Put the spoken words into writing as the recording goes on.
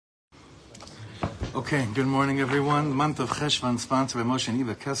Okay, good morning everyone. Month of Cheshvan, sponsored by Moshe and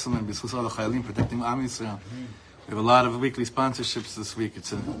Eva Kesselman, B'zchus all the Chayalim, protecting Am Yisrael. We have a lot of weekly sponsorships this week.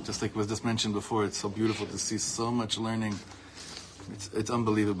 It's just like was just mentioned before, it's so beautiful to see so much learning. It's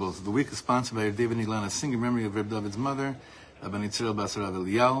unbelievable. So the week is sponsored by David and Ilana Singh in memory of Reb David's mother, Rabbi Yitzhak Basar Rav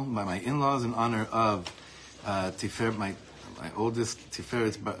Eliyahu, by my in-laws in honor of Tifer, my oldest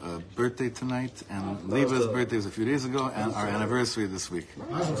Tiferet's birthday tonight, and Leva's birthday was a few days ago, and our anniversary this week.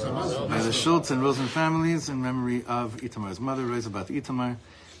 By the Schultz and Rosen families in memory of Itamar's mother, Reza Bat Itamar,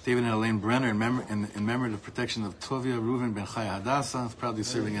 David and Elaine Brenner in memory of the protection of Tovia Reuven Ben Chaya Hadassah, proudly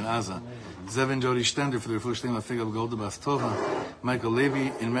serving in Aza. Zevin Jody Stender for the Refuah Shlema Fig of Golda Bas Tova. Michael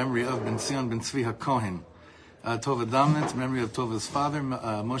Levy in memory of Ben Zion Ben Tzvi HaKohen. Tova Damnit in memory of Tova's father,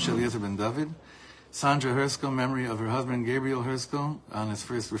 Moshe Eliezer Ben David. Sandra Hersko, memory of her husband Gabriel Hersko, on his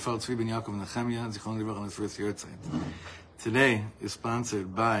first Rafal Tzvi Ben Yaakov Nechemia, Zichron Livrach, on his first Yahrzeit. Today is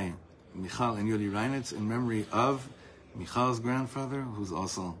sponsored by Michal and Yuli Reinitz in memory of Michal's grandfather, who's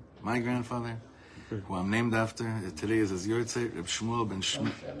also my grandfather, who I'm named after. Today is his Yahrzeit, Reb Shmuel Ben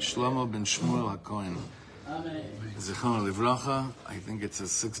Shlomo Ben Shmuel HaKohen. Zichron Livracha, I think it's his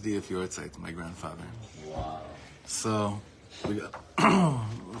 60th Yahrzeit, my grandfather. Wow. So, we got,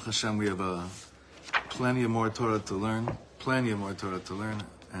 Hashem, we have plenty of more Torah to learn,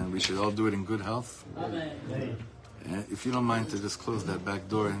 and we should all do it in good health. Amen. And if you don't mind to just close that back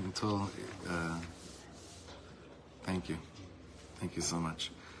door until, thank you so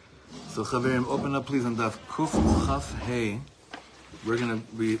much. So Chaverim, open up please on Daf Kuf Chaf Hey. We're going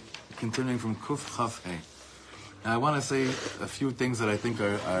to be continuing from Kuf Chaf Hey. Now I want to say a few things that I think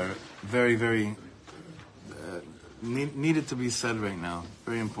are very, very needed to be said right now,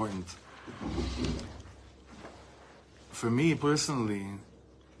 very important. For me personally,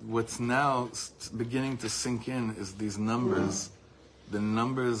 what's now beginning to sink in is these numbers, the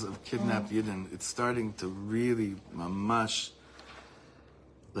numbers of kidnapped Yidden. It's starting to really, mamash,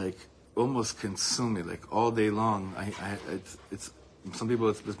 like almost consume me, like all day long. It's some people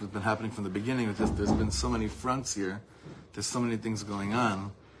it's been happening from the beginning. It's just there's been so many fronts here. There's so many things going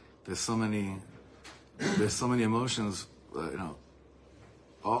on. There's so many emotions,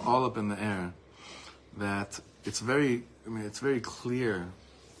 all up in the air, that it's very clear,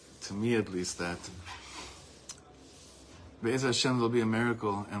 to me at least, that Be'ez Hashem there'll be a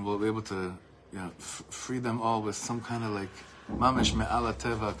miracle and we'll be able to, free them all with some kind of like mamish me'ala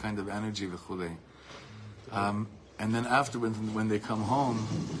teva kind of energy v'chulei. And then afterwards, when they come home,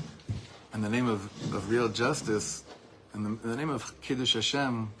 in the name of real justice, in the name of Kiddush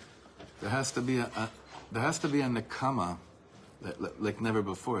Hashem, there has to be a Nekama, like never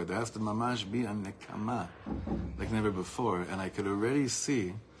before. There has to mamash be a Nekama, like never before. And I could already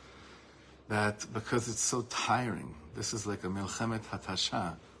see that because it's so tiring. This is like a milchemet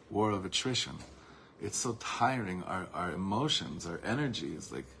hatasha, war of attrition. It's so tiring. Our emotions, our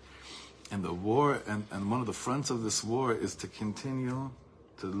energies, like, and the war, and one of the fronts of this war is to continue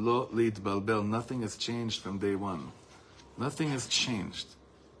to lo lead balbel. Nothing has changed from day one. Nothing has changed.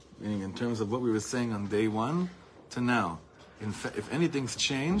 Meaning in terms of what we were saying on day one to now. In fact, if anything's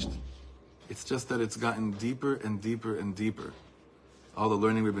changed, it's just that it's gotten deeper and deeper and deeper. All the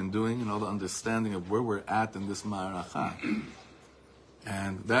learning we've been doing and all the understanding of where we're at in this ma'aracha.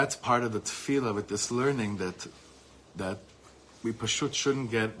 And that's part of the tefillah with this learning that we pashut shouldn't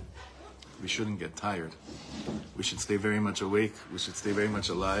get tired. We should stay very much awake. We should stay very much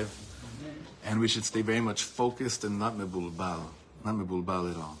alive. And we should stay very much focused and not mebulbal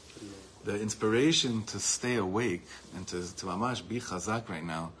at all. The inspiration to stay awake and to mamash be chazak right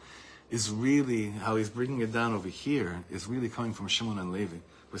now is really, how he's bringing it down over here, is really coming from Shimon and Levi.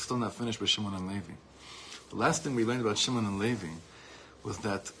 We're still not finished with Shimon and Levi. The last thing we learned about Shimon and Levi was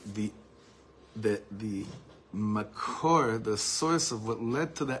that the makor, the source of what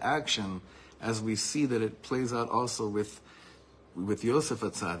led to the action, as we see that it plays out also with Yosef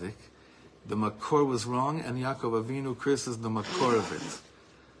HaTzadik, the makor was wrong, and Yaakov Avinu curses the makor of it.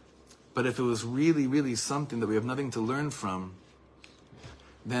 But if it was really, really something that we have nothing to learn from,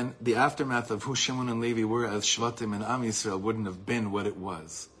 then the aftermath of who Shimon and Levi were as Shvatim and Am Yisrael wouldn't have been what it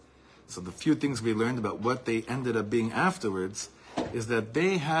was. So the few things we learned about what they ended up being afterwards is that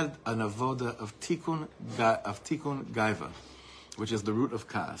they had an avoda of tikkun gaiva, which is the root of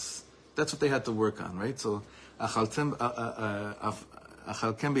kas. That's what they had to work on, right? So achalkem b'Yaakov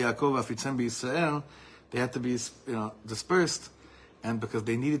afitzem b'Yisrael, they had to be dispersed. And because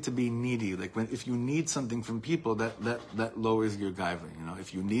they needed to be needy, like if you need something from people, that lowers your gaiva.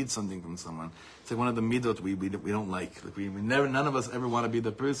 If you need something from someone, it's like one of the midot we don't like. Like we never, none of us ever want to be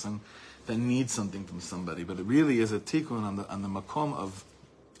the person that needs something from somebody. But it really is a tikkun on the makom of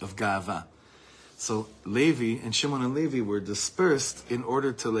gava. So Levi and Shimon and Levi were dispersed in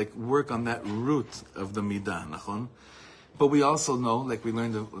order to like work on that root of the midah, nachon. But we also know, like we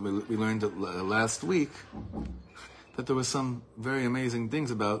learned last week, that there were some very amazing things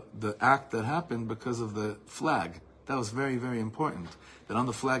about the act that happened because of the flag. That was very, very important. That on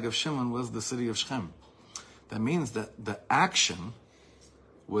the flag of Shimon was the city of Shechem. That means that the action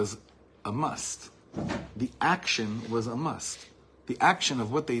was a must. The action was a must. The action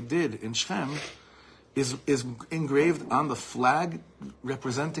of what they did in Shechem is engraved on the flag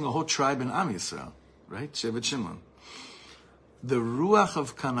representing a whole tribe in Am Yisrael, right? Shevet Shimon. The ruach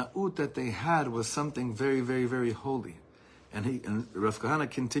of Kanaut that they had was something very, very, very holy. And Rav Kahana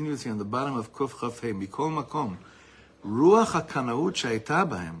continues here on the bottom of Kuf Chaf Hei, Mikol Makom, ruach HaKanaut שהייתה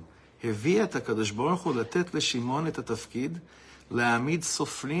בהם, הביאה את הקדוש ברוך הוא לתת לשמעון את התפקיד, להעמיד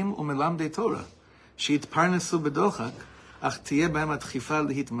סופרים ומלמדי תורה, שהתפרנסו בדוחק, אך תהיה בהם הדחיפה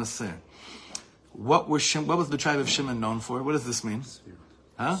להתמסר. What was the tribe of Shimon known for? What does this mean?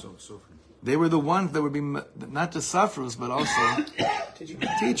 Huh? They were the ones that would be not just safrus, but also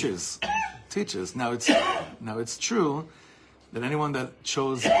teachers. Now it's true that anyone that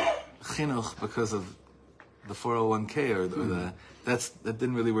chose chinuch because of the 401k that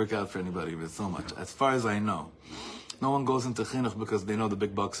didn't really work out for anybody with so much. As far as I know, no one goes into chinuch because they know the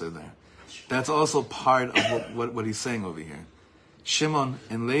big bucks are there. That's also part of what he's saying over here. Shimon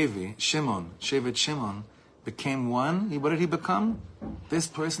and Levi, Shevet Shimon, became one. What did he become? This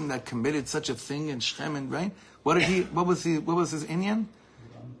person that committed such a thing in Shechem, right? What was his inyan?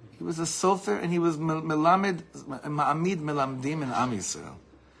 He was a sofer, and he was ma'amid melamdim in Am Yisrael.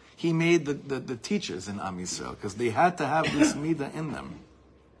 He made the teachers in Am Yisrael, because they had to have this midah in them.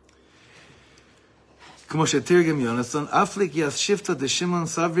 כמו שתרגם יונתן, אפליק ישבתא דשמעון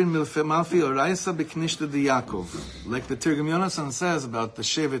סברין מלפי אורייסא בכנישתא דיעקב. Like the Tirgum Yonasan says about the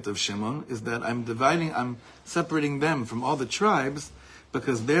Shevet of Shimon, is that I'm separating them from all the tribes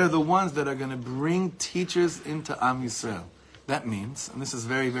because they're the ones that are going to bring teachers into Am Yisrael. That means, and this is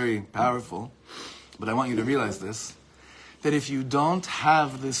very, very powerful, but I want you to realize this, that if you don't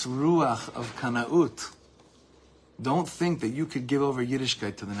have this ruach of Kanaut, don't think that you could give over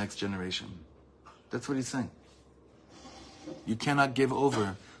Yiddishkeit to the next generation. That's what he's saying. You cannot give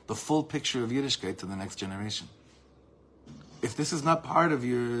over the full picture of Yiddishkeit to the next generation. If this is not part of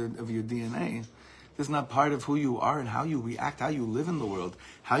your DNA, this is not part of who you are and how you react, how you live in the world,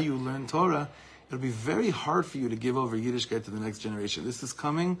 how you learn Torah, it'll be very hard for you to give over Yiddishkeit to the next generation. This is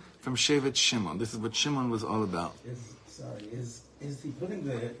coming from Shevet Shimon. This is what Shimon was all about. Is he putting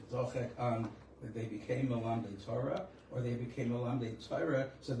the dochek on that they became Melamdei Torah, or they became Melamdei Torah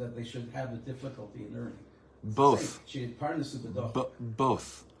so that they should have a difficulty in learning? Both.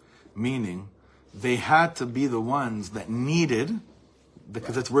 Both. Meaning, they had to be the ones that needed,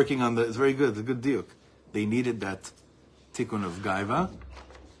 because it's working on it's very good, it's a good diuk. They needed that tikkun of gaiva,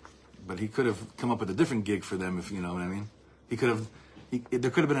 but he could have come up with a different gig for them, if you know what I mean. There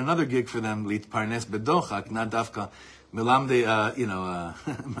could have been another gig for them, lit parnes bedochak, not dafka, melamde,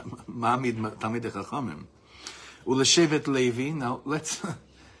 ma'amid tamid chachamim. Uleshevet Levi. Now,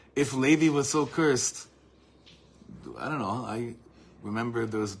 if Levi was so cursed, I don't know, I remember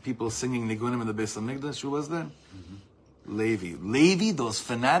there was people singing Nigunim in the Beis HaMikdash. Who was there? Mm-hmm. Levi, those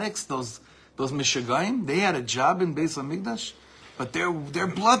fanatics, those Mishagayim, they had a job in Beis HaMikdash, but they're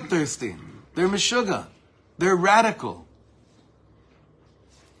bloodthirsty. They're Mishuga. They're radical.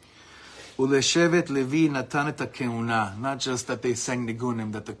 Uleshevet Levi natan et hakeuna. Not just that they sang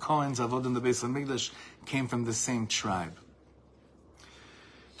Nigunim, that the Kohen's Avod in the Beis HaMikdash came from the same tribe.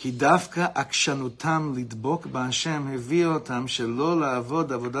 כי דווקא עקשנותם לדבוק בהשם הביא אותם שלא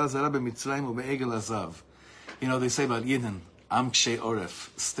לעבוד עבודה זרה במצרים ובעגל הזהב. You know, they say about Yidden, am kshei oref,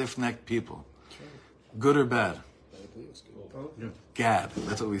 stiff-necked people. Good or bad? Gad,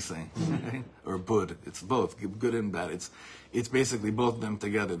 that's what we say. Or bud, it's both, good and bad. It's basically both of them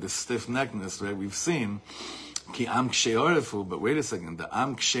together. The stiff-neckedness, right, we've seen, ki am kshei orefu, but wait a second, the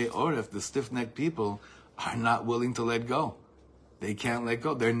am kshei oref, the stiff-necked people, are not willing to let go. They can't let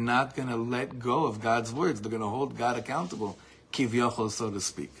go. They're not going to let go of God's words. They're going to hold God accountable, kivyachol, so to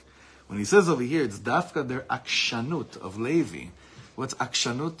speak. When he says over here, it's dafka their akshanut of Levi. What's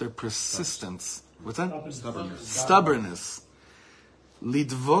akshanut? Their persistence. What's that? Stubbornness.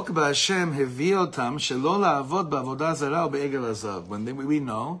 Lidvok b'Hashem hevi otam shelo la'avod ba'avodah zara u'be'egel hazav. When we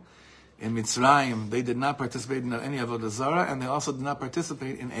know, in Mitzrayim, they did not participate in any avodah zara, and they also did not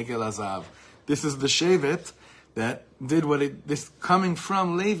participate in egel hazav. This is the shevet that did this coming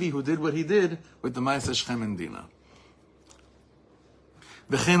from Levi, who did what he did with the Ma'aseh Shechem and Dinah.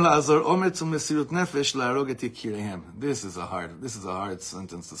 V'chein la'azor ometz u'mesirut nefesh la'arog et yikireihem. This is a hard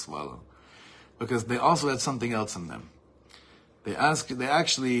sentence to swallow. because they also had something else in them. They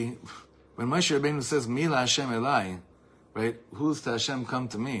actually, when Moshe Rabbeinu says, Mila Hashem Elai, right? Who's to Hashem come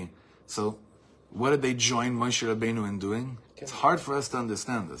to me? So, what did they join Moshe Rabbeinu in doing? It's hard for us to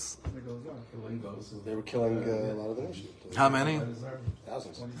understand this. They were killing a lot of the nations. How many?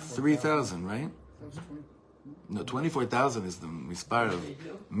 Thousands. 3,000, right? No, 24,000 is the mispar of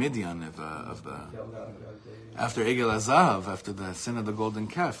Midian of the. After Egel Azav, after the sin of the golden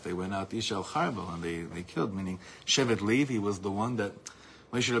calf, they went out Ishal Charbo and they killed. Meaning Shevet Levi was the one that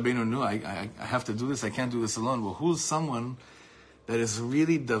Moshe Rabbeinu knew. I have to do this. I can't do this alone. Well, who's someone that is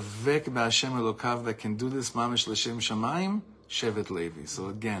really davek b'Hashem Elokav that can do this mamish l'shem shamayim? Shevet Levi. So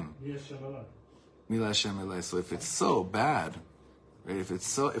again, Mila Hashem Elai. So if it's so bad, right?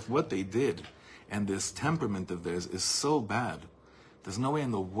 If what they did and this temperament of theirs is so bad, there's no way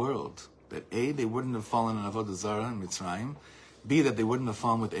in the world that A, they wouldn't have fallen in Avodah Zarah in Mitzrayim, B, that they wouldn't have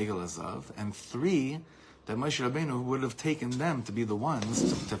fallen with Egel Azav, and 3, that Moshe Rabbeinu would have taken them to be the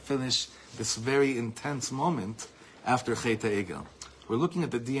ones to finish this very intense moment after Chet Egel. We're looking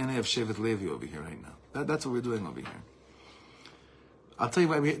at the DNA of Shevet Levi over here right now. That's what we're doing over here. I'll tell you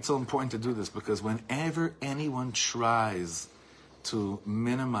why it's so important to do this, because whenever anyone tries to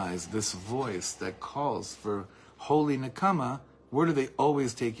minimize this voice that calls for holy Nekama, where do they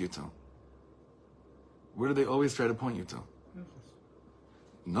always take you to? Where do they always try to point you to?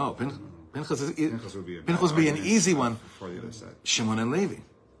 No, Pinchas would be an easy one. Shimon and Levi.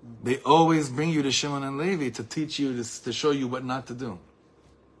 They always bring you to Shimon and Levi to teach you, to show you what not to do.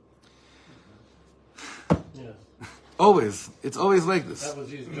 Yeah. Always. It's always like this. That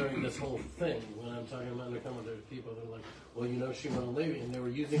was used during this whole thing. When I'm talking about Nekama, there's people that are like, well, you know Shimon and Levi, and they were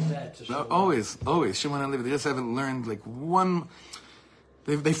using that to show. No, always. Shimon and Levi. They just haven't learned like one.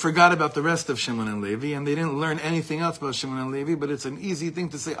 They forgot about the rest of Shimon and Levi, and they didn't learn anything else about Shimon and Levi. But it's an easy thing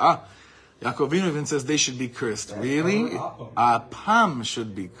to say. Yaakov Avinu even says they should be cursed. Really? Apam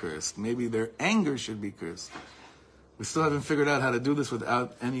should be cursed. Maybe their anger should be cursed. We still haven't figured out how to do this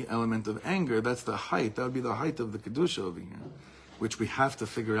without any element of anger. That's the height. That would be the height of the Kedusha over here, which we have to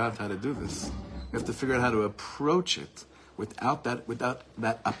figure out how to do this. We have to figure out how to approach it without that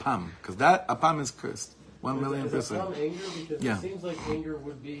apam, because that apam is cursed. 1,000,000%. Is it from anger? Because Yeah. it seems like anger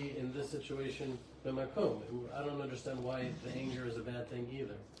would be in this situation b'makom. I don't understand why the anger is a bad thing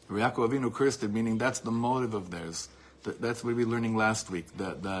either. Yaakov Avinu cursed it, meaning that's the motive of theirs. That's what we were learning last week.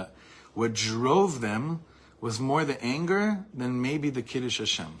 That what drove them was more the anger than maybe the Kiddush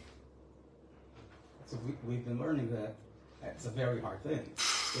Hashem. So we've been learning that it's a very hard thing,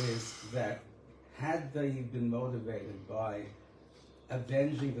 is that had they been motivated by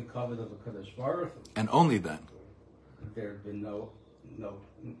avenging the covenant of the Kadosh Baruch Hu, And only then. there had been no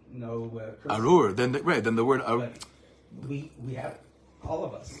Arur. Then the word arur. But we have, all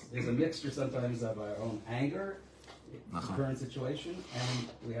of us, there's a mixture sometimes of our own anger, the current situation, and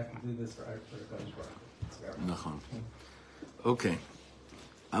we have to do this for the Kadosh Baruch Hu. It's very Nachon. Okay.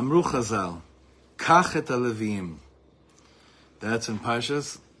 Amru Chazal, Kach et HaLeviim. That's in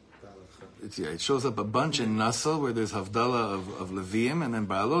Parshas. It shows up a bunch in Nassau where there's Havdalah of Leviim, and then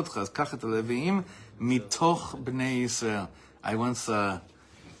Baalot Chaz, Kach et HaLeviim, Mitoch Bnei Yisrael. I once,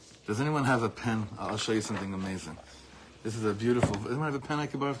 does anyone have a pen? I'll show you something amazing. This is a beautiful, does anyone have a pen I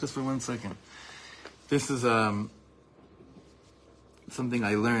can borrow just for 1 second? This is something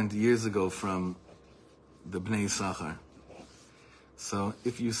I learned years ago from the Bnei Yisachar. So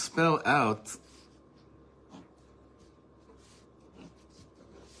if you spell out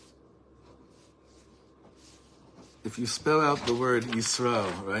the word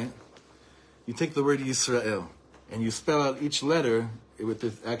Yisrael, right? You take the word Yisrael and you spell out each letter with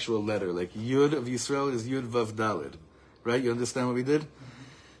the actual letter. Like Yud of Yisrael is Yud Vav Daled, right? You understand what we did?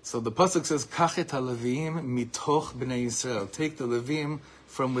 So the pasuk says, "Kachet haLeviim mitoch bnei Yisrael." Take the Levim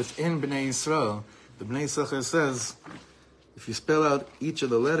from within bnei Yisrael. The Bnei Yisachar says, if you spell out each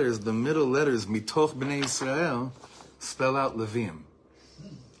of the letters, the middle letters mitoch bnei Yisrael, spell out Levim.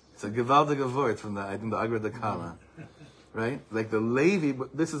 It's a gewaltige word from the Agra de Kala, right? Like the Levi,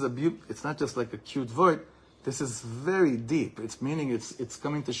 but this is it's not just like a cute word. This is very deep. It's meaning it's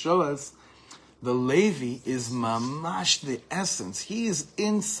coming to show us the Levi is mamash the essence. He is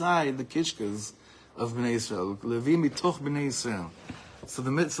inside the kishkas of Bnei Yisrael. Levi mitoch Bnei Yisrael. So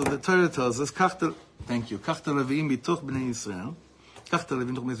the Torah tells us, thank you. Kach Levi mitoch Bnei Yisrael. Kach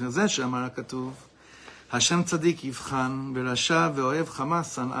Levi mitoch Bnei Yisrael. זה שאמר הכתוב. השם צדיק יבחן ורשע ואוהב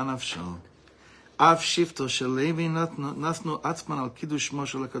חמאס שנאה נפשו. אף שבטו של לוי נתנו עצמן על קידוש שמו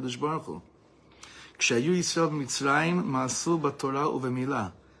של הקדוש ברוך הוא. כשהיו ישראל במצרים מעשו בתורה ובמילה,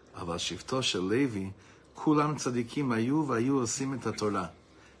 אבל שבטו של לוי כולם צדיקים היו והיו עושים את התורה.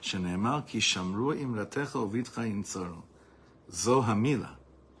 שנאמר, כי שמרו אמרתך וביתך ינצרו. זו המילה,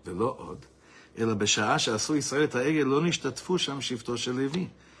 ולא עוד, אלא בשעה שעשו ישראל את העגל, לא נשתתפו שם שבטו של לוי.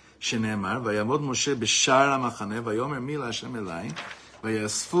 שנאמר, ויעמוד משה בשער המחנה, ויאמר מי להשם אליי,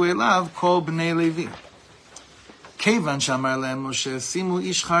 ויאספו אליו כל בני לוי. כיוון שאמר להם משה, שימו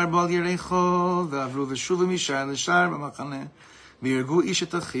איש חרבו על יריחו, ועברו ושובו משער לשער במחנה, ויהרגו איש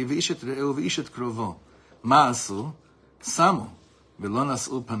את אחיו, ואיש את רעהו, ואיש את קרובו. מה עשו? שמו, ולא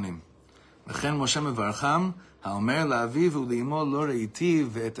נשאו פנים. וכן משה מברכם, האומר לאביו ולאמו לא ראיתי,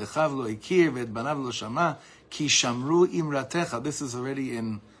 ואת אחיו לא הכיר, ואת בניו לא שמע, כי שמרו אמרתך. This is already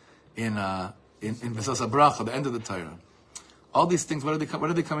in Besos HaBracha, the end of the Torah. All these things, what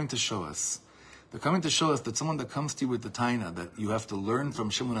are they coming to show us? They're coming to show us that someone that comes to you with the Taina, that you have to learn from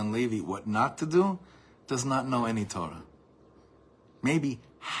Shimon and Levi what not to do, does not know any Torah. Maybe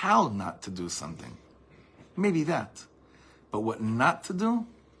how not to do something. Maybe that. But what not to do,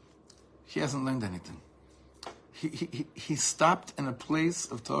 he hasn't learned anything. He stopped in a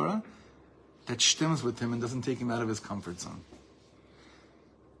place of Torah that stims with him and doesn't take him out of his comfort zone.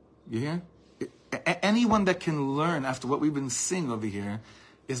 You hear? Anyone that can learn after what we've been seeing over here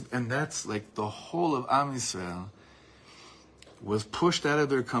is, and that's like the whole of Am Yisrael was pushed out of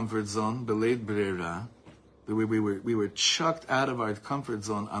their comfort zone, Beleid Brera. We were chucked out of our comfort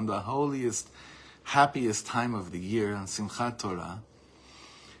zone on the holiest, happiest time of the year, on Simchat Torah.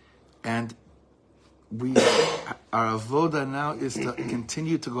 And our avoda now is to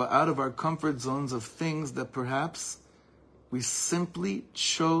continue to go out of our comfort zones of things that perhaps we simply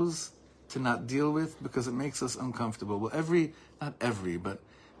chose to not deal with because it makes us uncomfortable. Well, not every, but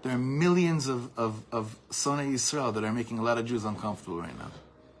there are millions of Sonei Yisrael that are making a lot of Jews uncomfortable right now.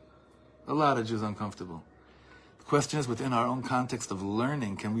 A lot of Jews uncomfortable. The question is, within our own context of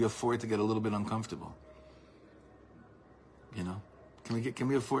learning, can we afford to get a little bit uncomfortable? You know? Can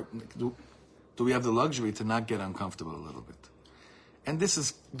we afford, do we have the luxury to not get uncomfortable a little bit? And this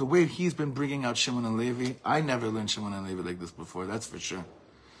is the way he's been bringing out Shimon and Levi. I never learned Shimon and Levi like this before, that's for sure.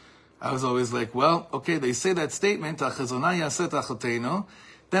 I was always like, well, okay, they say that statement, then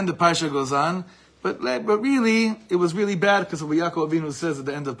the Parsha goes on, but really, it was really bad because of what Yaakov Avinu says at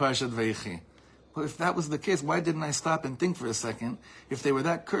the end of Parshat Vayechi. Well, if that was the case, why didn't I stop and think for a second? If they were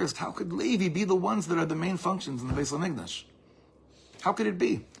that cursed, how could Levi be the ones that are the main functions in the Beis HaMikdash? How could it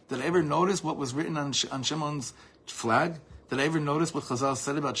be? Did I ever notice what was written on Shimon's flag? Did I ever notice what Chazal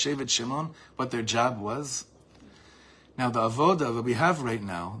said about Shevet Shimon, what their job was? Now, the avoda that we have right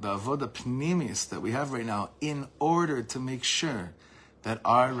now, the avoda pnimis that we have right now, in order to make sure that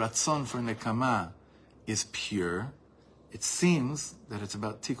our ratzon for Nekama is pure, it seems that it's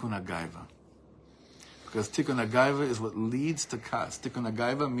about Tikkun HaGaiva. Because Tikkun HaGaiva is what leads to kas. Tikkun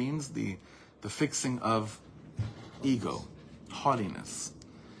HaGaiva means the fixing of ego, haughtiness.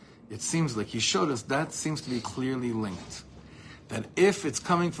 It seems like he showed us that seems to be clearly linked. That if it's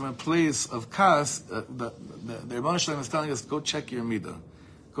coming from a place of kas, the Rebbeinu Shalom is telling us, go check your midah.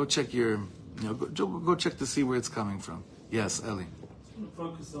 Go check go check to see where it's coming from. Yes, Eli. I just want to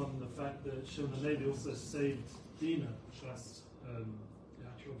focus on the fact that Shimon and Levi also saved Dinah, Shas,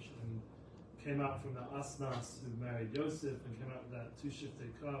 Yaakov, and came out from the Asnas who married Yosef, and came out with that two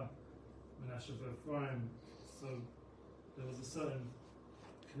shiftei car, Menashe of Ephraim. So there was a certain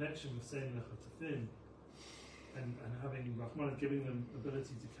connection with saying the Chatafim and having Rahman giving them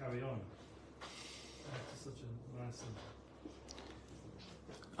ability to carry on. It's such a nice thing.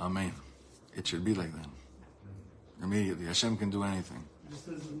 Amen. It should be like that. Immediately, Hashem can do anything. Just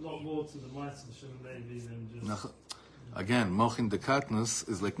there's a lot more to the mice of Shimon Levi than just... Again, Mochin de Katnus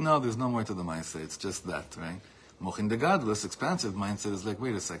is like, no, there's no more to the mindset. It's just that, right? Mochin de Gadlus, expansive mindset, is like,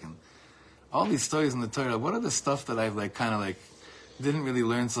 wait a second. All these stories in the Torah, what are the stuff that I've didn't really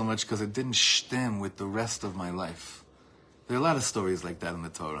learn so much because it didn't stem with the rest of my life? There are a lot of stories like that in the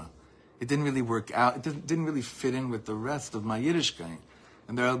Torah. It didn't really work out. It didn't really fit in with the rest of my Yiddishkeit.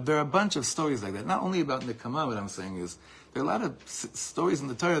 And there are a bunch of stories like that. Not only about Nekama, what I'm saying is, there are a lot of stories in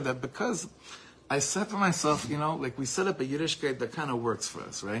the Torah that because I said for myself, we set up a Yiddishkeit that kind of works for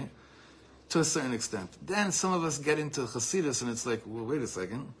us, right? To a certain extent. Then some of us get into Hasidus and it's like, well, wait a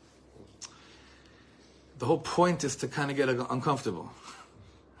second. The whole point is to kind of get uncomfortable,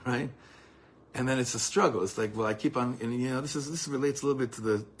 right? And then it's a struggle. It's like, well, I keep on, and this relates a little bit to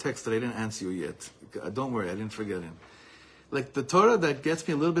the text that I didn't answer you yet. Don't worry, I didn't forget it. Like the Torah that gets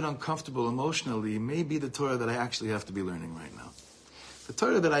me a little bit uncomfortable emotionally may be the Torah that I actually have to be learning right now. The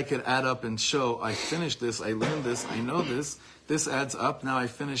Torah that I could add up and show, I finished this, I learned this, I know this adds up, now I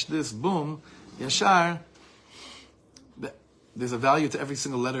finished this, boom, yashar. there's a value to every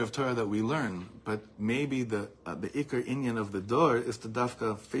single letter of Torah that we learn, but maybe the ikar inyan of the door is to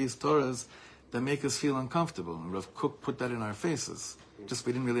dafka face Torahs that make us feel uncomfortable. And Rav Kook put that in our faces. Just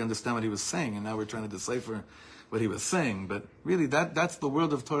we didn't really understand what he was saying, and now we're trying to decipher what he was saying. But really, that's the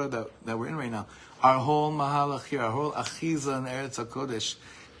world of Torah that we're in right now. Our whole mahalach here, our whole achiza in Eretz HaKodesh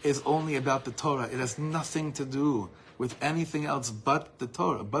is only about the Torah. It has nothing to do with anything else but the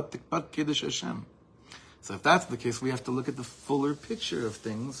Torah, but Kiddush Hashem. So if that's the case, we have to look at the fuller picture of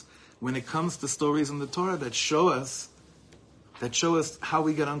things when it comes to stories in the Torah that show us how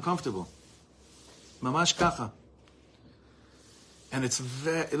we get uncomfortable. Mamash kacha. And it's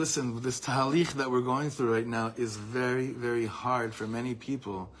listen, this tahalich that we're going through right now is very, very hard for many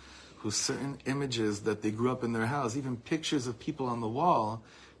people whose certain images that they grew up in their house, even pictures of people on the wall,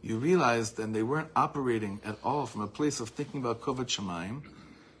 you realized that they weren't operating at all from a place of thinking about kavod shamayim.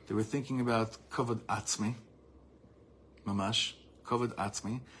 They were thinking about kavod atzmi, mamash, kavod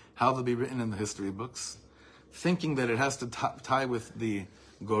atzmi, how they'll be written in the history books, thinking that it has to tie with the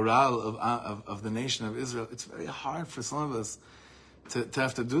goral of the nation of Israel. It's very hard for some of us to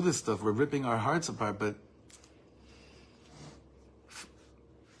have to do this stuff. We're ripping our hearts apart, but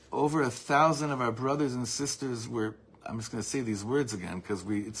over 1,000 of our brothers and sisters were, I'm just going to say these words again because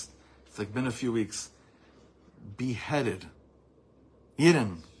it's like been a few weeks, beheaded.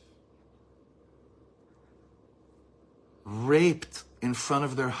 Yidden. Raped in front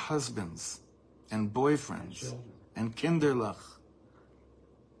of their husbands and boyfriends and kinderlach.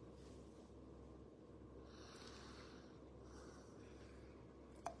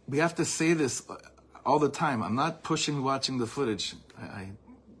 We have to say this all the time. I'm not pushing watching the footage.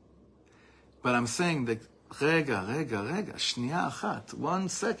 But I'm saying that rega, shniya achat, 1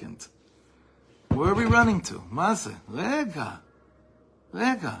 second. Where are we running to? Maze, rega,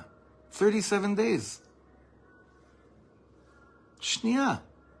 37 days. Shniya.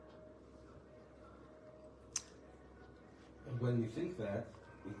 And when we think that,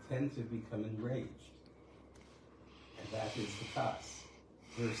 we tend to become enraged. And that is the tas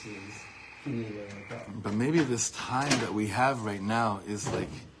versus but maybe this time that we have right now is like,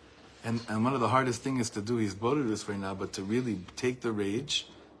 and one of the hardest things is to do, he's voted this right now, but to really take the rage,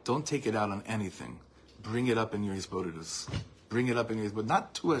 don't take it out on anything. Bring it up in your hisbodedus. Bring it up in your but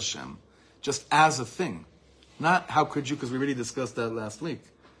not to Hashem, just as a thing. Not how could you, because we already discussed that last week.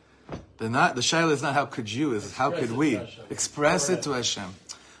 The shaila is not how could you, is how could we. Express it to Hashem.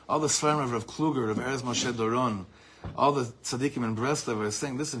 All the svarim of Rav Kluger, of Erez Moshe Doron, all the tzaddikim in Breslov are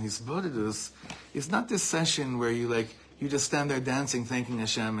saying, listen, hisbodedus is not this session where you just stand there dancing, thanking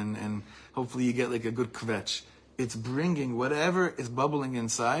Hashem, and hopefully you get like a good kvetch. It's bringing whatever is bubbling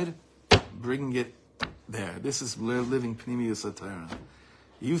inside, bringing it there. This is living Pnimiyus HaTorah.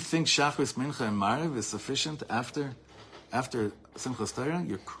 You think Shachris, Mincha, and Mariv is sufficient after Simchas Torah?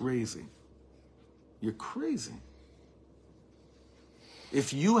 You're crazy. You're crazy.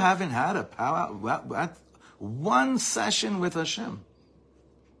 If you haven't had a power, one session with Hashem,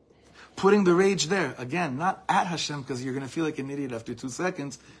 putting the rage there, again, not at Hashem, because you're going to feel like an idiot after 2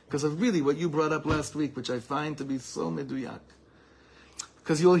 seconds, because of really what you brought up last week, which I find to be so meduyak.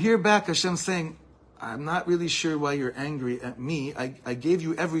 Because you'll hear back Hashem saying, I'm not really sure why you're angry at me. I gave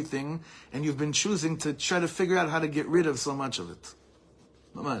you everything, and you've been choosing to try to figure out how to get rid of so much of it.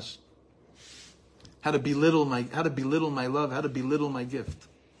 Mamash. How to belittle my love, how to belittle my gift.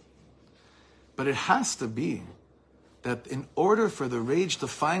 But it has to be that in order for the rage to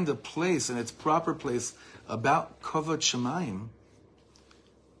find a place, in its proper place, about kavod shamayim,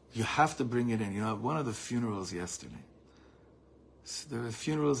 you have to bring it in. You know, at one of the funerals yesterday, there were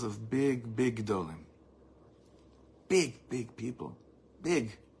funerals of big gedolim. Big people.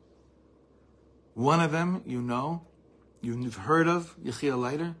 Big. One of them, you've heard of, Yechiel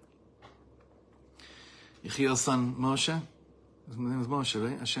Leiter. Yechiel's son Moshe. His name is Moshe,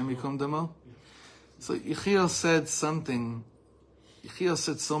 right? Hashem Yikom Damo. So Yechiel said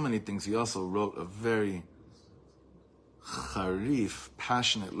so many things. He also wrote a very charif,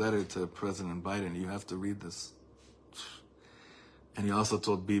 passionate letter to President Biden. You have to read this. And he also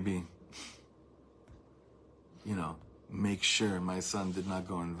told Bibi, make sure my son did not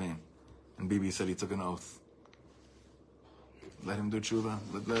go in vain. And Bibi said he took an oath. Let him do tshuva.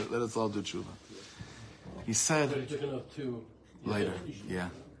 Let us all do tshuva. He said... But he took an oath to... Later, yeah.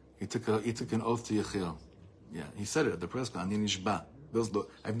 He took an oath to Yechiel. Yeah, he said it at the press conference. Ani nishba.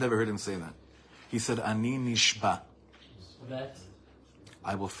 I've never heard him say that. He said, Ani nishba. That?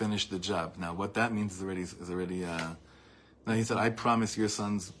 I will finish the job. Now, what that means is already. No, he said, I promise your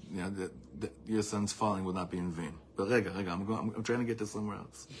son's, that your son's falling will not be in vain. But rega, I'm trying to get to somewhere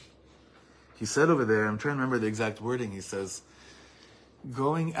else. He said over there, I'm trying to remember the exact wording. He says,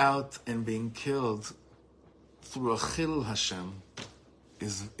 going out and being killed through a chilul Hashem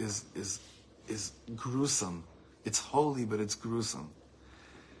is gruesome. It's holy, but it's gruesome.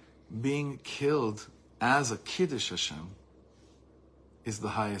 Being killed as a kiddush Hashem is the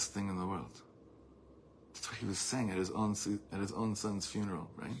highest thing in the world. That's what he was saying at his own son's funeral,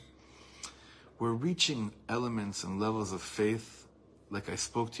 right? We're reaching elements and levels of faith, like I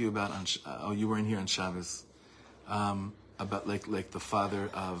spoke to you about on. You weren't here on Shabbos, about like the father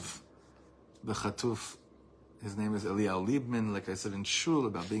of the Chatuf. His name is Eliyahu Liebman. Like I said in Shul,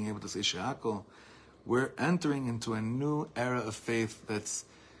 about being able to say She'akol. We're entering into a new era of faith that's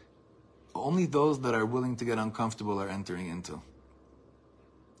only those that are willing to get uncomfortable are entering into.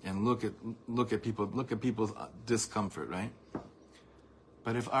 And look at people's discomfort, right?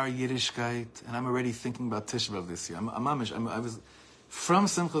 But if our Yiddishkeit, and I'm already thinking about Tisha B'Av this year. I was from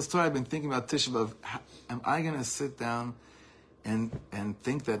Simchas Torah. I've been thinking about Tisha B'Av. Am I going to sit down and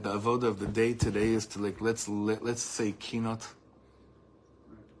think that the avoda of the day today is to let's say kinot?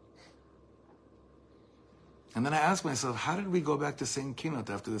 And then I ask myself, how did we go back to saying kinot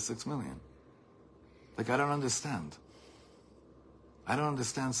after the 6 million? I don't understand. I don't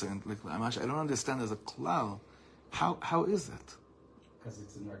understand certain. I don't understand as a klal. How is it? Because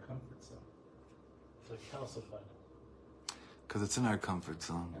it's in our comfort zone. It's calcified. Because it's in our comfort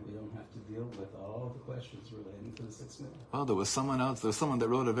zone. And we don't have to deal with all the questions relating to the 6 million. Well, there was someone that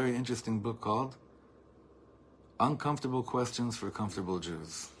wrote a very interesting book called Uncomfortable Questions for Comfortable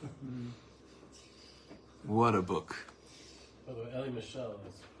Jews. What a book. By the way, Elie Michel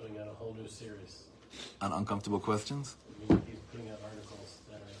is putting out a whole new series. On uncomfortable questions? He's putting out articles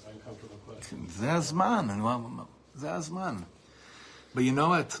that are uncomfortable questions. Zazman. But you know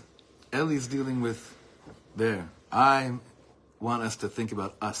what? Ellie's dealing with there. I want us to think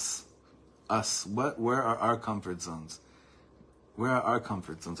about us. Us. Where are our comfort zones? Where are our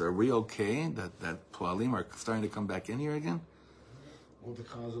comfort zones? Are we okay that Poalim are starting to come back in here again? All the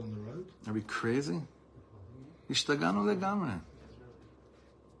cars on the road? Are we crazy? Ishtaganu legamre.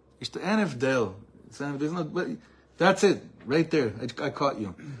 En Evdel. There's no. That's it, right there. I caught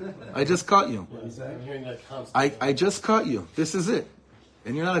you. I just caught you. I'm hearing that constantly. I just caught you. This is it.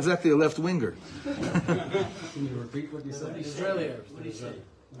 And you're not exactly a left winger. Can you repeat what you said? Israeli Arabs. What do you say?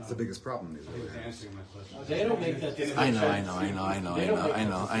 That's the biggest problem. Answering my question. They don't make that distinction.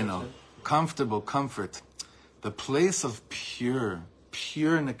 I know. Comfortable, comfort. The place of pure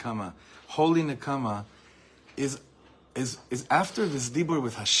Nekama, holy Nekama, is after this dibur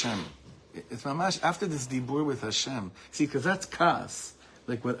with Hashem. It's mamash after this dibur with Hashem. See, because that's kas.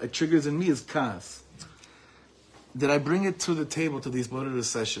 Like what it triggers in me is kas. Did I bring it to the table to these Bodhi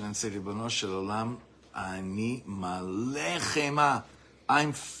session and say, Ribono shel olam, ani maleh chema.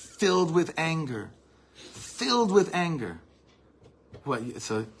 I'm filled with anger. Filled with anger. What?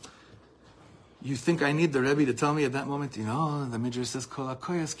 So you think I need the Rebbe to tell me at that moment? The Midrash says, "Kol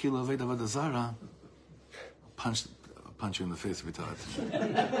hakoyas ki lo oved avodah zara." Punch you in the face if you tell it.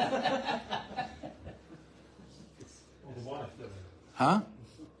 Huh?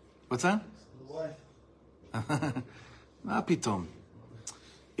 What's that? Ma pitom.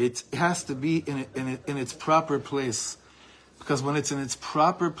 It has to be in its proper place. Because when it's in its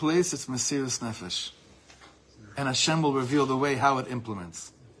proper place, it's Mesirus Nefesh. And Hashem will reveal the way how it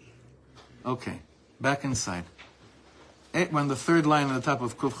implements. Okay, back inside. When the third line on the top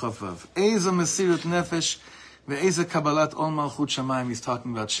of Kuf Chavav. Eza Mesirut Nefesh ve'eza Kabbalat Ol Malchut Shamayim. He's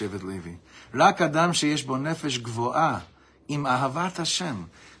talking about Shevet Levi. Rak Adam sheyesh bo nefesh gvo'a im ahavat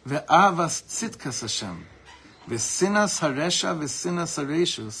Hashem ve'avas tzitkas Hashem ve'sinas haresha ve'sinas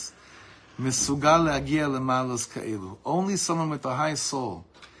hareshus Misugal le'agia lemalos ka'ilu. Only someone with a high soul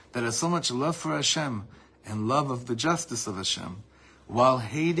that has so much love for Hashem and love of the justice of Hashem, while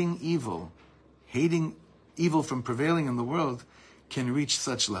hating evil from prevailing in the world, can reach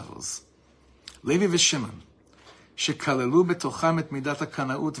such levels. Levi v'Shimon, shekalelu betocham et midat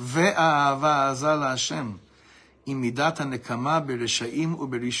hakana'ut ve'ahava azah la'Hashem, im midat hanekama bereshaim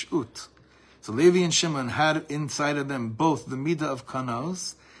uberishut. So Levi and Shimon had inside of them both the midah of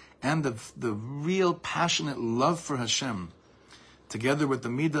kanaos and the real passionate love for Hashem, together with the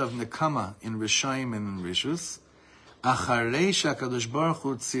midah of Nekama in Rishayim and in Rishus, acharei she'akadosh baruch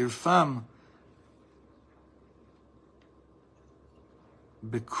hu tzirfam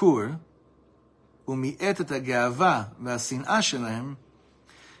bekur umi'et et ha'ge'ava ve'asin'a shelahem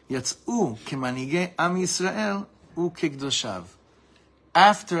yatz'u kemanigei am Yisrael u'kekdoshav.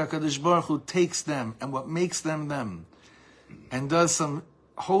 After HaKadosh Baruch Hu takes them and what makes them them, and does some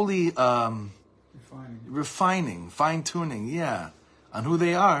holy refining, fine-tuning, on who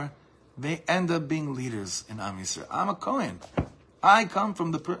they are, they end up being leaders in Am Yisrael. I'm a Kohen. I come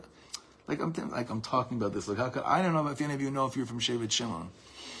from the I'm talking about this. Like, how could, I don't know if any of you know if you're from Shevet Shimon,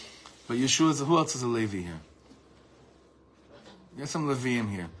 but Yeshua is, who else is a Levi here? There's some Leviim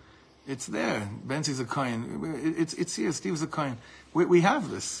here. It's there. Benzie's a Kohen. It's here. Steve's a Kohen. We have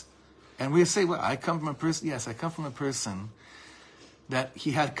this. And we say, well, I come from a person. Yes, I come from a person that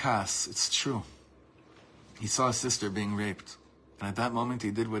he had kas. It's true. He saw a sister being raped. And at that moment,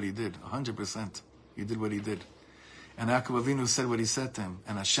 he did what he did. 100%. He did what he did. And Yaakov Avinu said what he said to him.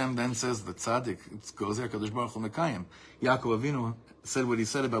 And Hashem then says, the tzaddik, it goes there, Kadosh Baruch Hu Mekayim. Yaakov Avinu said what he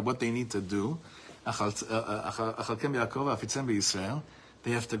said about what they need to do. They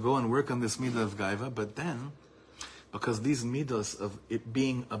have to go and work on this midah of gaiva. But then, because these midas of it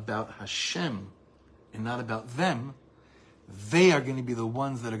being about Hashem and not about them, they are going to be the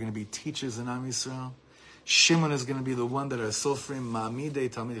ones that are going to be teachers in Am Yisrael. Shimon is going to be the one that are sofrim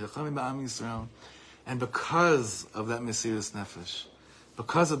ma'amidei talmid chachamim ba'am Yisrael. And because of that Mesiras Nefesh,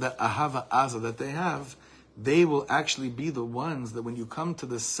 because of that Ahava Aza that they have, they will actually be the ones that when you come to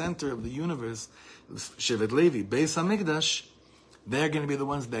the center of the universe, Shevet Levi, Beis HaMikdash, they're going to be the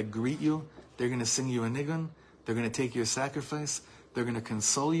ones that greet you, they're going to sing you a nigun, they're going to take your sacrifice, they're going to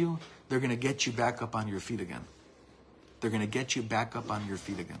console you, they're going to get you back up on your feet again. They're going to get you back up on your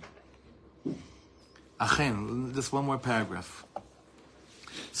feet again. Achen, just one more paragraph.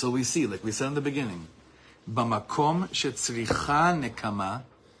 So we see, like we said in the beginning, Bamakom shetzricha nekama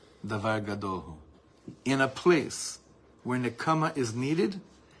davar gadol hu. In a place where nekama is needed,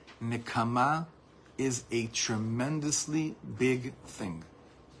 nekama is a tremendously big thing.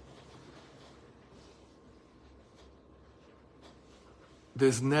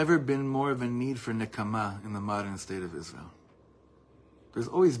 There's never been more of a need for nekama in the modern state of Israel. There's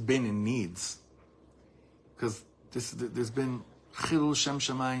always been in needs, because there's been Chilul Shem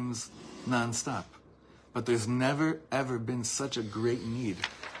Shemaims non-stop. But there's never, ever been such a great need.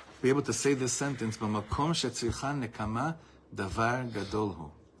 Be able to say this sentence, B'makom shetzricha nekama davar gadol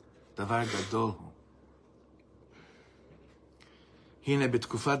hu. Davar gadol hu. Hine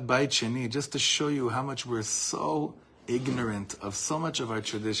b'tkufat bayit sheni, just to show you how much we're so ignorant of so much of our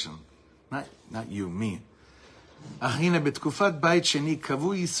tradition. Not you, me. Hine b'tkufat bayit sheni,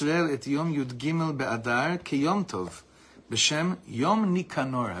 kavu Yisrael et yom yud gimel be'adar keyom tov. B'shem Yom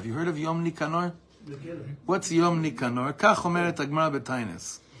Nikanor. Have you heard of Yom Nikanor? What's Yom Nikanor? Kach omeret Agmara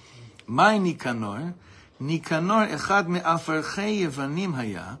b'Tainis. My Nikanor, Nikanor echad me'afarchei Yevanim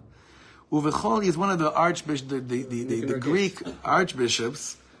haya, uvechol, is one of the the Greek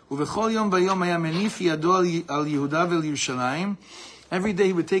archbishops. Uvechol yom vayom haya menif yado al Yehuda vel Yerushalayim. Every day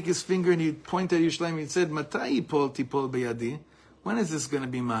he would take his finger and he'd point at Yerushalayim. He said, Matai yipol tipol beyadi. When is this going to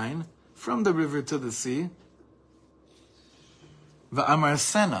be mine? From the river to the sea. Va'amar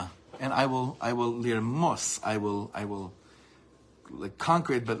sena, and I will lirmos, I will like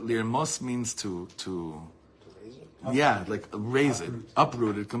conquer it, but lirmos means to raise it,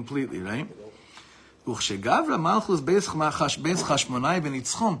 uproot it completely, right? Uchshegavra malchus beis chashmonai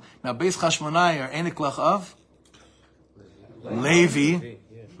v'nitzchum. Now beis chashmonai are eniklach of Levi,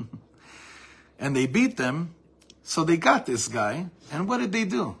 and they beat them, so they got this guy, and what did they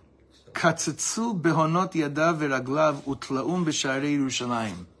do? Katzitzu behonot yadav v'raglav utlaum b'sharei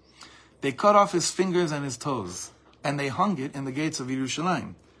Yerushalayim. They cut off his fingers and his toes, and they hung it in the gates of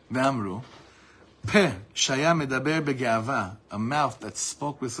Yerushalayim. Ve'amru, peh shaya medaber bege'ava, a mouth that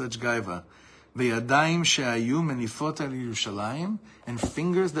spoke with such gaiva, ve'yadayim she'ayu menifot al Yerushalayim, and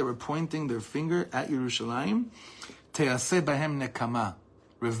fingers that were pointing their finger at Yerushalayim, te'aseh bahem nekama,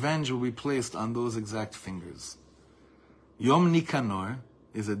 revenge will be placed on those exact fingers. Yom Nikanor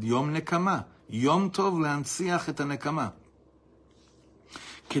is a Yom Nekama. Yom Tov le'ansiach et ha-nekama.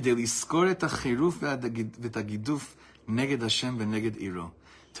 Kedei liskor et ha-chiruf v'et ha-giduf neged Hashem v'neged iro.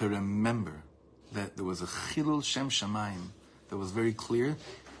 To remember that there was a Chilul Shem Shamayim that was very clear,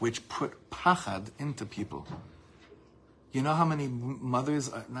 which put pachad into people. You know how many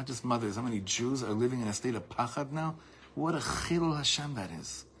mothers, not just mothers, how many Jews are living in a state of pachad now? What a Chilul Hashem that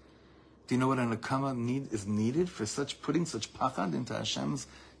is. Do you know what a Nekama is needed for putting such pachad into Hashem's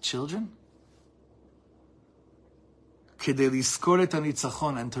children? Kedei liskor et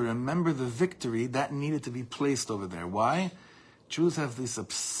hanitzachon, and to remember the victory that needed to be placed over there. Why? Jews have this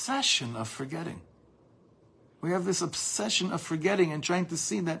obsession of forgetting. We have this obsession of forgetting and trying to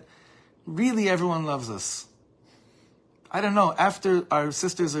see that really everyone loves us. I don't know, after our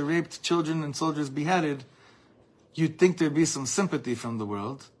sisters are raped, children and soldiers beheaded, you'd think there'd be some sympathy from the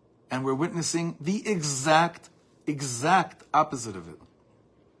world. And we're witnessing the exact opposite of it.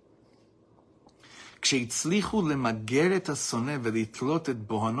 כשהצליחו למגר את השונא ולתלות את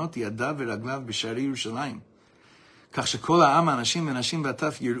בהונות ידיו ורגליו בשערי ירושלים. כך שכל העם, האנשים ונשים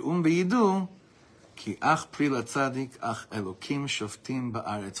והטף יראום וידעו, כי אך פרי לצדיק, אך אלוקים שופטים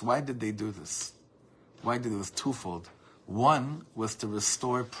בארץ. Why did they do this? Why did it? It was twofold. One was to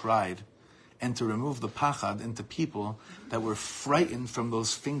restore pride and to remove the pachad into people that were frightened from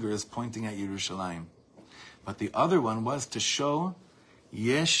those fingers pointing at Yerushalayim. But the other one was to show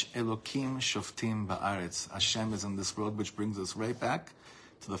Yesh Elokim Shoftim Ba'aretz. Hashem is in this world, which brings us right back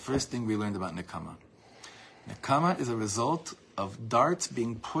to the first thing we learned about Nekama. Nekama is a result of darts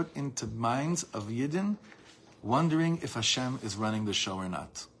being put into minds of Yidden, wondering if Hashem is running the show or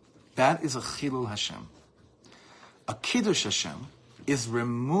not. That is a Chilul Hashem. A Kiddush Hashem is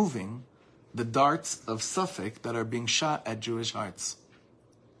removing the darts of Suffolk that are being shot at Jewish hearts.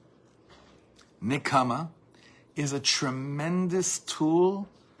 Nekama is a tremendous tool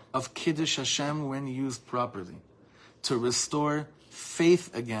of Kiddush Hashem when used properly, to restore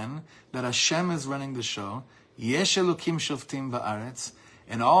faith again that Hashem is running the show. Yesh Elokim Shoftim Ba'aretz,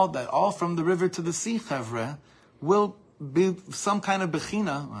 and all from the river to the sea, Chavre, will be some kind of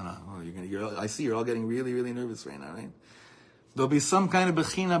bechina. I see you're all getting really, really nervous right now, right? There'll be some kind of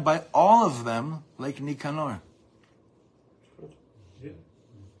bechina by all of them, like Nicanor. Yeah.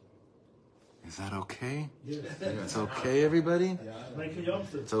 Is that okay? Yeah. It's okay, everybody? Make a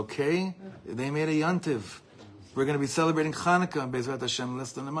yontif. It's okay? They made a yontiv. We're going to be celebrating Hanukkah in Bezrat Hashem in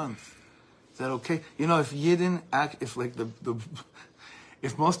less than a month. Is that okay? You know, if Yidden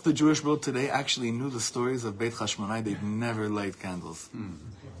if most of the Jewish world today actually knew the stories of Beit Hashmonai, they'd never light candles.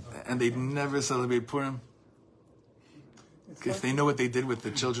 And they'd never celebrate Purim. If they know what they did with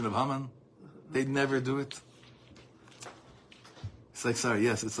the children of Haman, they'd never do it. It's like, sorry,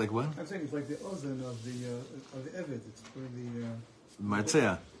 yes, it's like what? I'm saying it's like the Ozen of the Eved. It's for the...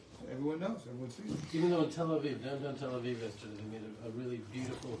 Martzea. Everyone knows, everyone sees it. Even though in Tel Aviv, downtown Tel Aviv yesterday, they made a really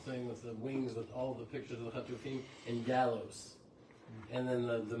beautiful thing with the wings with all the pictures of the Chatufim and gallows. And then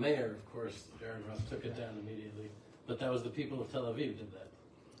the mayor, of course, Aaron Ross, took it down immediately. But that was the people of Tel Aviv did that.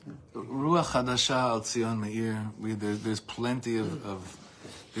 Ruach Hadasha al Tzion Meir. There's plenty of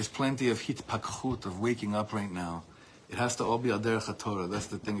hitpakhut, of waking up right now. It has to all be al derech haTorah. That's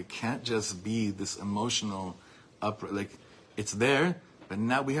the thing. It can't just be this emotional like it's there, but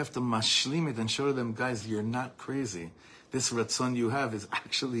now we have to mashlim it and show them, guys, you're not crazy. This ratzon you have is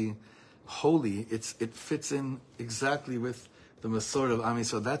actually holy. It fits in exactly with the Masorah of Am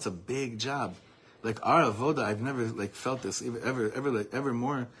Yisrael. That's a big job. Like our avoda, I've never felt this ever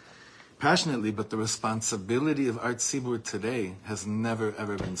more passionately. But the responsibility of our tzibur today has never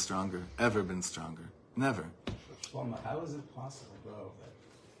ever been stronger. Ever been stronger. Never. Shlomo, how is it possible, bro, that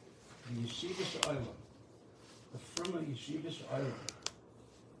the Yeshiva She'olim, the Fruma Yeshiva She'olim,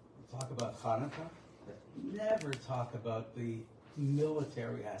 talk about Hanukkah, but never talk about the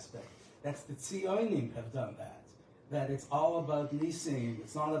military aspect? That's the Tzionim have done that. That it's all about Nisim.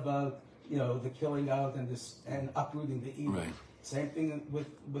 It's not about the killing out and uprooting the evil. Right. Same thing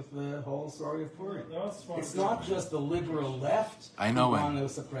with the whole story of Purim. That's It's not just the liberal left I know who it. want to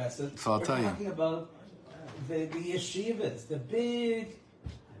suppress it. So I'll We're tell you. talking about the yeshivas, the big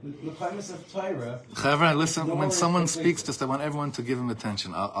Nekama of Torah. Chavra, listen, when ignoring someone completely. speaks, just I want everyone to give him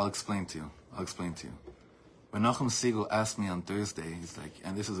attention. I'll explain to you. When Nachum Siegel asked me on Thursday, he's like,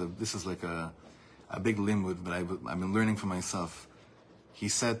 and this is like a big limud, but I've been learning for myself. He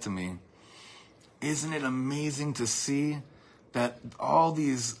said to me, isn't it amazing to see that all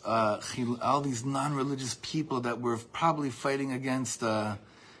these non-religious people that were probably fighting against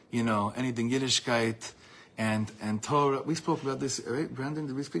anything Yiddishkeit and Torah. We spoke about this, right, Brandon?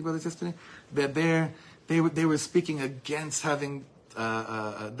 Did we speak about this yesterday? That they were speaking against having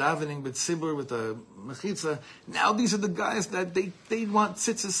davening with Sibur, with a mechitza. Now these are the guys that they want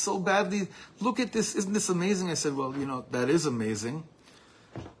tzitzis so badly. Look at this! Isn't this amazing? I said, well, that is amazing.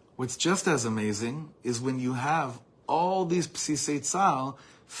 What's just as amazing is when you have all these psisei tzal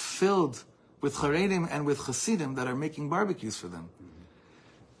filled with charedim and with chasidim that are making barbecues for them.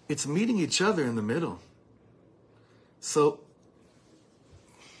 It's meeting each other in the middle. So,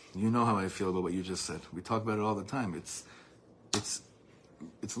 you know how I feel about what you just said. We talk about it all the time. It's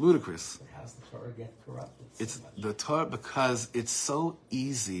ludicrous. How's the Torah get corrupted? It's so much? the Torah because it's so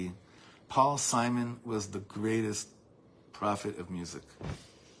easy. Paul Simon was the greatest prophet of music.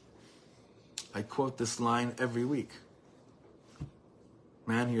 I quote this line every week.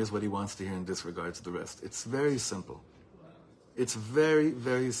 Man hears what he wants to hear and disregards the rest. It's very simple. It's very,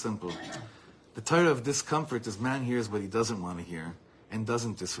 very simple. The Torah of discomfort is man hears what he doesn't want to hear and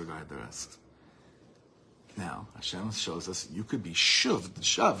doesn't disregard the rest. Now, Hashem shows us you could be shoved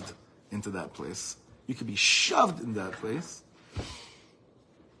into that place. You could be shoved in that place.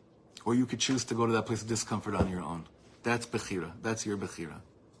 Or you could choose to go to that place of discomfort on your own. That's bechira. That's your bechira.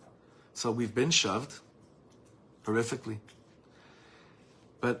 So we've been shoved horrifically.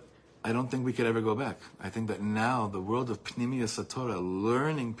 But I don't think we could ever go back. I think that now the world of Pnimiyus Torah,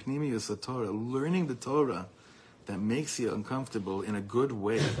 learning Pnimiyus Torah, learning the Torah that makes you uncomfortable in a good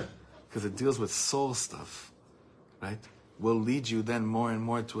way, because it deals with soul stuff, right? Will lead you then more and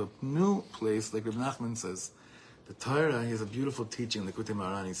more to a new place, like Reb Nachman says. The Torah, he has a beautiful teaching, the Likutei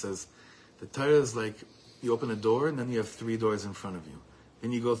Moharan. He says, the Torah is like, you open a door, and then you have 3 doors in front of you.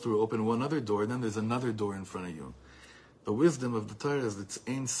 Then you go through, open one other door, and then there's another door in front of you. The wisdom of the Torah is it's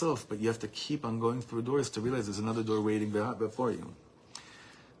Ein Sof, but you have to keep on going through doors to realize there's another door waiting before you.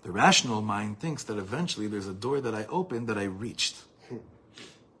 The rational mind thinks that eventually there's a door that I opened that I reached.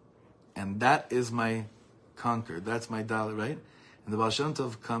 And that is my conquer. That's my dollar, right? And the Baal Shem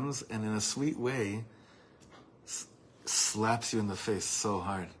Tov comes and in a sweet way slaps you in the face so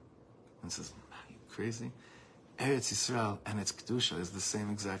hard and says, "Are you crazy?" Eretz Yisrael and its Kedusha is the same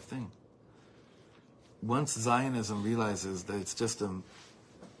exact thing. Once Zionism realizes that it's just a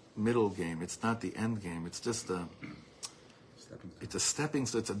middle game, it's not the end game, it's just a stepping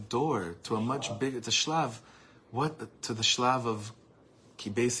stone, it's a door to a much bigger, it's a shlav. What to the shlav of Ki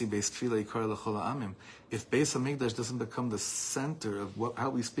Beisi Beis Tefillah Yikar L'chol Ha'amim. If Beis Hamikdash doesn't become the center of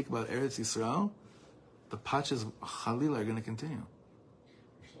how we speak about Eretz Yisrael, the patches Chalila are going to continue.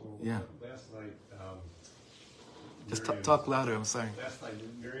 Yeah. Last night, Just talk louder, I'm sorry. Last night,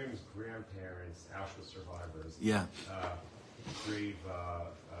 Miriam's grandparents, Auschwitz survivors, Yeah. grave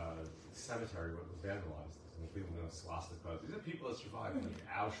cemetery was vandalized. And people know swastikas. These are people that survived in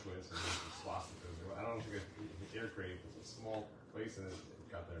Auschwitz and swastikas. I don't think their grave was a small place and it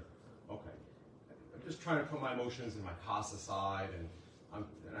got there. Okay. I'm just trying to put my emotions and my past aside, and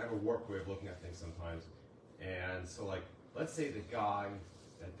I have a warped way of looking at things sometimes. And so, like, let's say the guy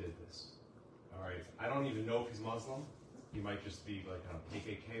that did this. All right, I don't even know if he's Muslim. He might just be like kind of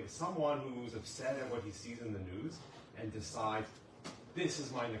KKK, but someone who's upset at what he sees in the news and decides, this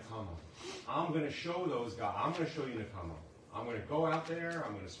is my Nekama. I'm going to show those guys, I'm going to show you Nekama. I'm going to go out there,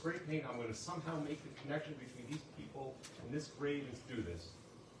 I'm going to spray paint, I'm going to somehow make the connection between these people and this grave and do this.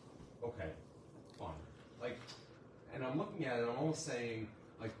 Okay, fine. Like, and I'm looking at it, I'm almost saying,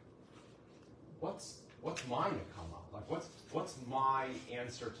 like, what's my Nekama? Like, what's my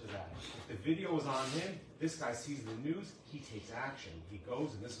answer to that? If the video is on him, this guy sees the news, he takes action. He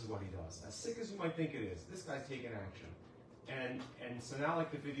goes, and this is what he does. As sick as you might think it is, this guy's taking action. And so now,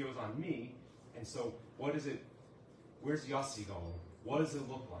 like, the video is on me, and so what is it? Where's Yossi going? What does it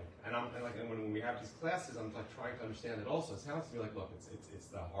look like? And when we have these classes, I'm like trying to understand it also. It sounds to me like, look, it's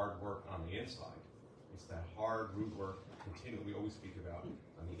the hard work on the inside. It's that hard root work, we always speak about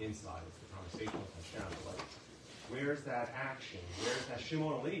on the inside. It's the conversational touchdown. But like, where's that action? Where's that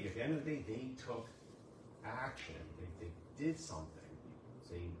Shimon League? At the end of the day, they took action. They did something.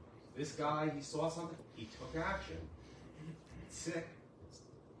 This guy, he saw something, he took action. It's sick,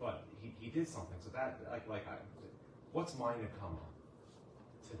 but he did something. So that, what's my Nekama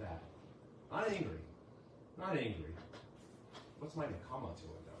to that? Not angry. What's my Nekama to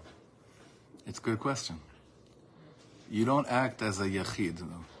it, though? It's a good question. You don't act as a yachid,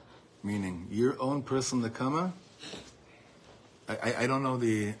 though. Meaning your own personal Nekama. I don't know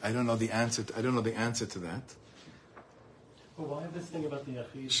the answer. I don't know the answer to that. But why this thing about the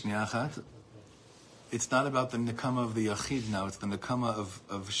Yachid? Shniya achat. It's not about the Nekama of the Yachid now. It's the Nekama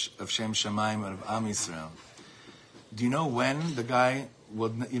of Shem Shamayim and of Am Yisrael. Do you know when the guy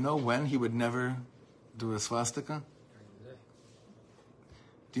would? You know when he would never do a swastika?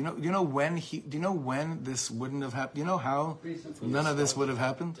 Do you know when Do you know when this wouldn't have happened? Do you know how none of this would have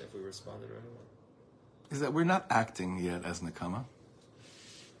happened? If we responded right away. Is that we're not acting yet as Nekama.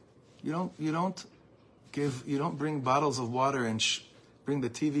 You don't bring bottles of water and bring the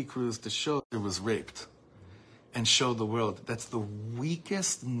TV crews to show it was raped and show the world. That's the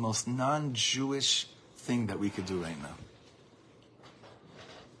weakest, most non-Jewish thing that we could do right now.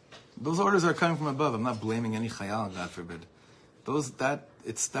 Those orders are coming from above. I'm not blaming any chayal, God forbid.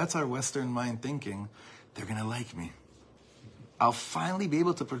 That's our Western mind thinking. They're gonna like me. I'll finally be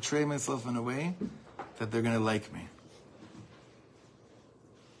able to portray myself in a way that they're gonna like me.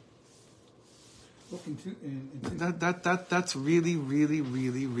 That's really, really,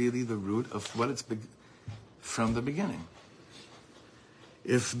 really, really the root of what it's from the beginning.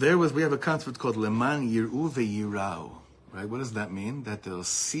 We have a concept called leman yir'u ve'yirau, right? What does that mean? That they'll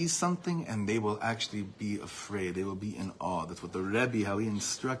see something and they will actually be afraid. They will be in awe. That's what the Rebbe, how he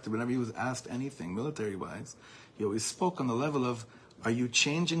instructed, whenever he was asked anything, military-wise, he always spoke on the level of, are you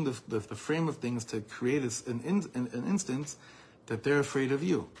changing the frame of things to create an instance that they're afraid of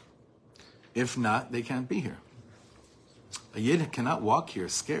you? If not, they can't be here. A Yid cannot walk here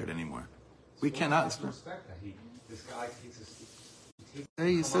scared anymore. We So cannot. have to respect that. This guy takes us.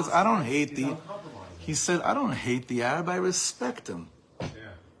 He says, I don't hate the. He said, I don't hate the Arab. I respect him. Yeah.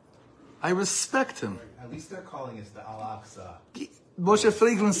 I respect him. At least they're calling it the Al-Aqsa. Moshe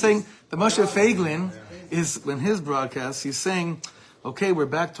Feiglin saying, the Moshe Feiglin is, in his broadcast, he's saying, okay, we're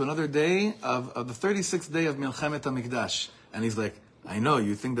back to another day of the 36th day of Milchemet HaMikdash. And he's like, I know,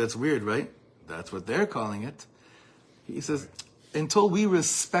 you think that's weird, right? That's what they're calling it. He says, until we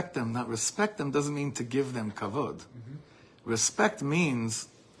respect them, not respect them doesn't mean to give them kavod. Mm-hmm. Respect means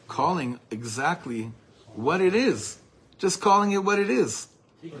calling exactly what it is. Just calling it what it is.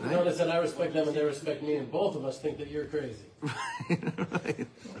 You can notice that I respect them and they respect me, and both of us think that you're crazy.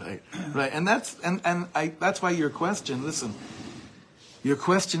 Right. And that's why your question. Listen, your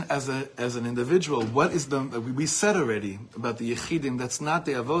question as an individual. What is we said already about the yechidim? That's not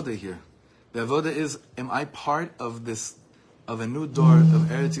the avoda here. The avoda is: am I part of this, of a new door of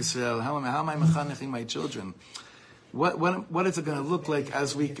Eretz Yisrael? How am I mechaneching my children? What is it going to look like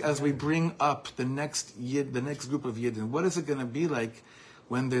as we bring up the next yid, the next group of yidden? What is it going to be like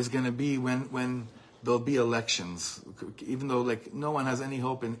when there's going to be when there'll be elections? Even though no one has any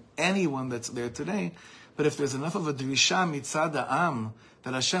hope in anyone that's there today, but if there's enough of a drisha mitzad ha'am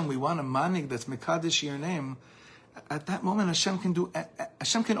that Hashem, we want a manig that's mekadesh your name, at that moment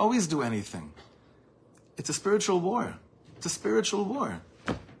Hashem can always do anything. It's a spiritual war. It's a spiritual war.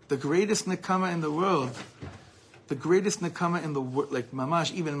 The greatest Nekama in the world. The greatest Nekama in the world, like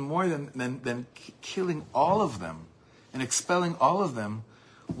mamash, even more than killing all of them and expelling all of them,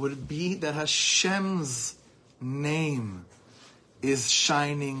 would be that Hashem's name is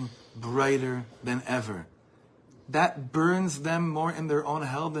shining brighter than ever. That burns them more in their own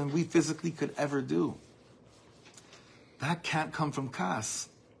hell than we physically could ever do. That can't come from kas.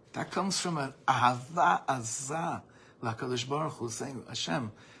 That comes from an ahava azah. LaKadosh Baruch Hu saying,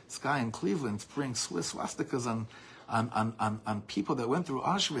 Hashem, this guy in Cleveland spraying Swiss swastikas on people that went through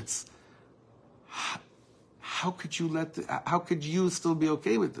Auschwitz. How could you still be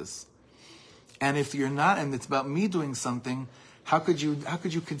okay with this? And if you're not, and it's about me doing something, how could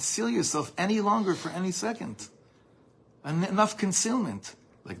you conceal yourself any longer for any second? Enough concealment,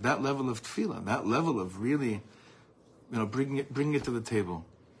 like that level of tefillah, that level of really, bringing it to the table.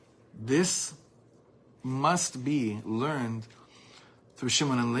 This must be learned through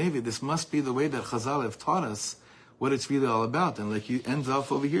Shimon and Levi. This must be the way that Chazal have taught us what it's really all about. And like he ends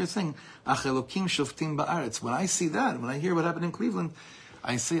off over here saying, Ach Elokim shoftim ba'aretz. When I see that, when I hear what happened in Cleveland,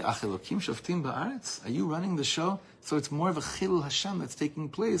 I say, Ach Elokim shoftim ba'aretz? Are you running the show? So it's more of a Chilul Hashem that's taking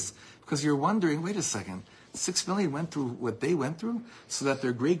place, because you're wondering, wait a second, 6 million went through what they went through so that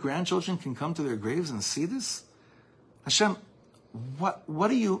their great-grandchildren can come to their graves and see this? Hashem, what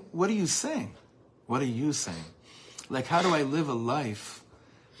are you saying? What are you saying? Like, how do I live a life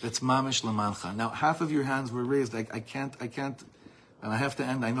that's mamish lamancha? Now, half of your hands were raised. I can't, and I have to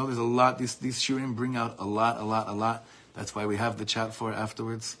end. I know there's a lot. These shiurim bring out a lot. That's why we have the chat for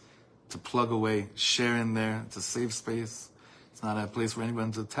afterwards, to plug away, share in there. It's a safe space. It's not a place where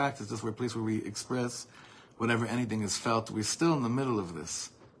anyone's attacked. It's just a place where we express whatever anything is felt. We're still in the middle of this.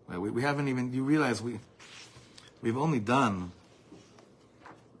 We haven't even. You realize we've only done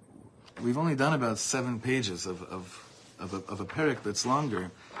about 7 pages of a perek that's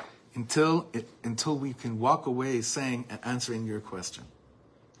longer, until we can walk away saying and answering your question,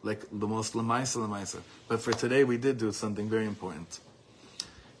 like the most lemaisa. But for today, we did do something very important.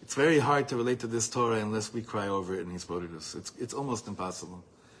 It's very hard to relate to this Torah unless we cry over it in Hisbodedus. It's almost impossible.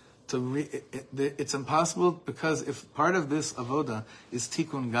 It's impossible because if part of this avoda is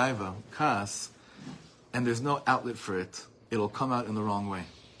tikkun gaiva, kas, and there's no outlet for it, it'll come out in the wrong way.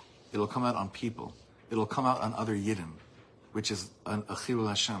 It'll come out on people. It'll come out on other yidden, which is a chilul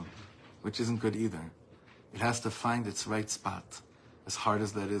Hashem, which isn't good either. It has to find its right spot. As hard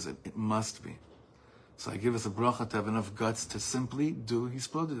as that is, it must be. So I give us a bracha to have enough guts to simply do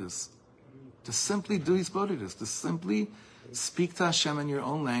Hisbodedus. To simply do Hisbodedus. To simply speak to Hashem in your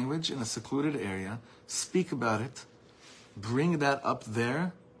own language in a secluded area. Speak about it. Bring that up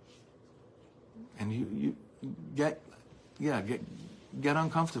there. And you get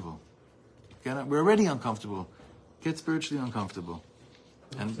uncomfortable. We're already uncomfortable. Get spiritually uncomfortable.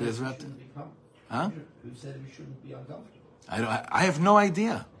 And there's Who said we shouldn't be uncomfortable? I have no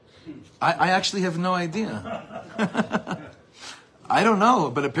idea. I actually have no idea. I don't know,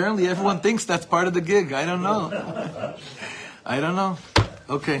 but apparently everyone thinks that's part of the gig. I don't know.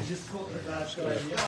 Okay.